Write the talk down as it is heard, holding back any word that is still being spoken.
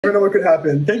never know what could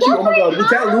happen. Thank you. Oh my God, we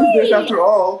can't lose this after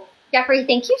all. Jeffrey,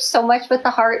 thank you so much with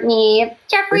the heart me.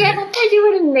 Jeffrey, I hope you're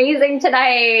doing amazing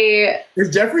tonight.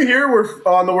 Is Jeffrey here? We're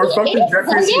fucking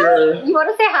Jeffrey's here. You want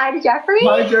to say hi to Jeffrey?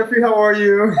 Hi, Jeffrey. How are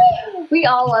you? We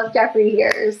all love Jeffrey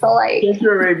here. So like. Thank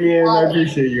you, Arabian. I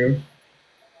appreciate you.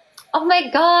 Oh my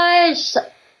gosh.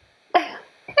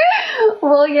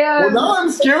 William. Well, now I'm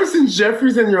scared since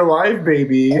Jeffrey's in your life,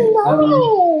 baby.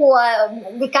 No,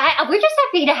 the guy. We're just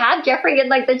happy to have Jeffrey in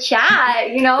like the chat.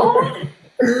 You know.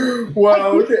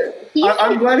 Well, okay.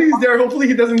 I'm glad he's there. Hopefully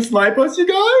he doesn't snipe us, you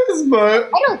guys, but...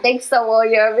 I don't think so,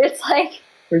 William. It's like,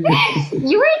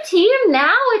 you're a team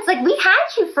now. It's like, we had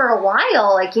you for a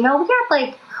while. Like, you know, we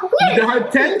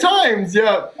had 10 times,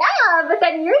 yeah. Yeah, but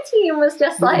then your team was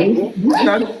just like... your team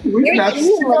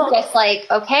was just like,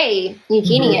 okay,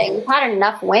 Eugenia, you've had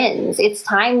enough wins. It's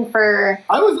time for...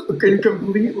 I was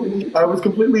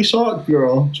completely shocked,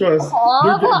 girl. Trust. Well,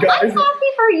 I'm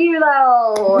happy for you,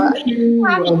 though. Thank you.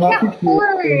 I'm happy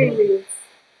for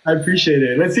I appreciate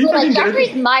it. Let's see if I can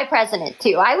Jeffrey's my president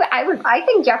too. I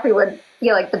think Jeffrey would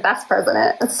be like the best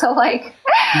president. So like,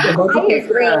 100%, I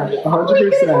agree. 100%. Love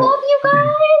you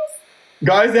guys.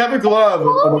 Guys, they have a glove.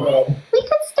 Oh my God. We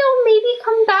could still maybe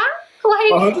come back.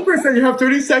 Like 100%. You have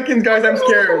 30 seconds, guys. I'm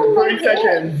scared. 30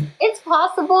 seconds. It's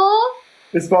possible.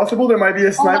 It's possible there might be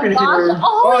a sniping here.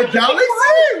 Galaxy?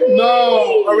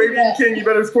 No! Arabian King, you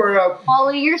better square up.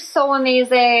 Ollie, you're so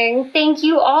amazing. Thank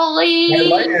you, Ollie. My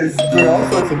light is doing all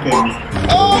sorts of things.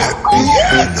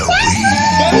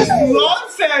 That is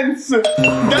nonsense!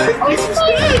 That is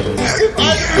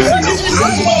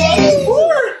disrespect!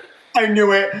 I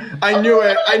knew it. I knew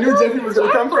Jeffrey was going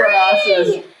to come for our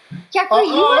asses. Jeffrey,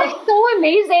 you are so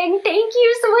amazing. Thank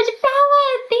you so much,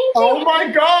 Bella. Thank you. Oh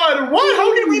my God. What?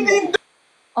 How can we be...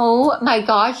 Oh my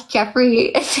gosh,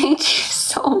 Jeffrey, thank you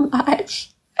so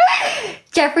much.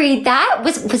 Jeffrey, that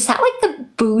was that like the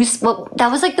boost? Well, that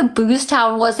was like the boost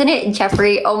town, wasn't it,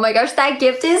 Jeffrey? Oh my gosh, that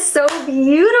gift is so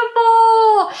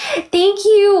beautiful. Thank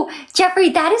you, Jeffrey.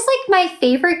 That is like my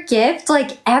favorite gift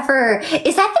like ever.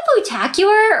 Is that the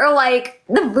Bootacular or like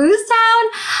the boost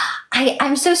town?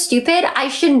 I'm so stupid. I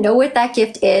should know what that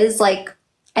gift is. Like,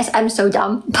 I'm so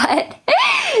dumb, but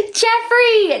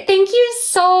Jeffrey, thank you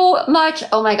so much.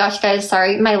 Oh my gosh, guys,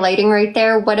 sorry, my lighting right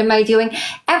there. What am I doing?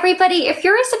 Everybody, if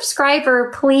you're a subscriber,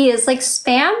 please like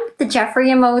spam the Jeffrey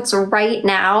emotes right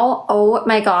now. Oh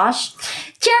my gosh.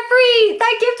 Jeffrey,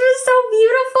 that gift was so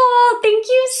beautiful. Thank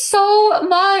you so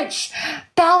much.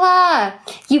 Bella,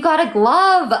 you got a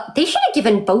glove. They should have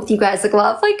given both you guys a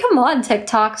glove. Like, come on,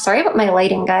 TikTok. Sorry about my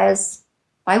lighting, guys.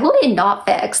 Why will it not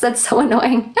fix? That's so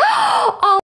annoying. Oh,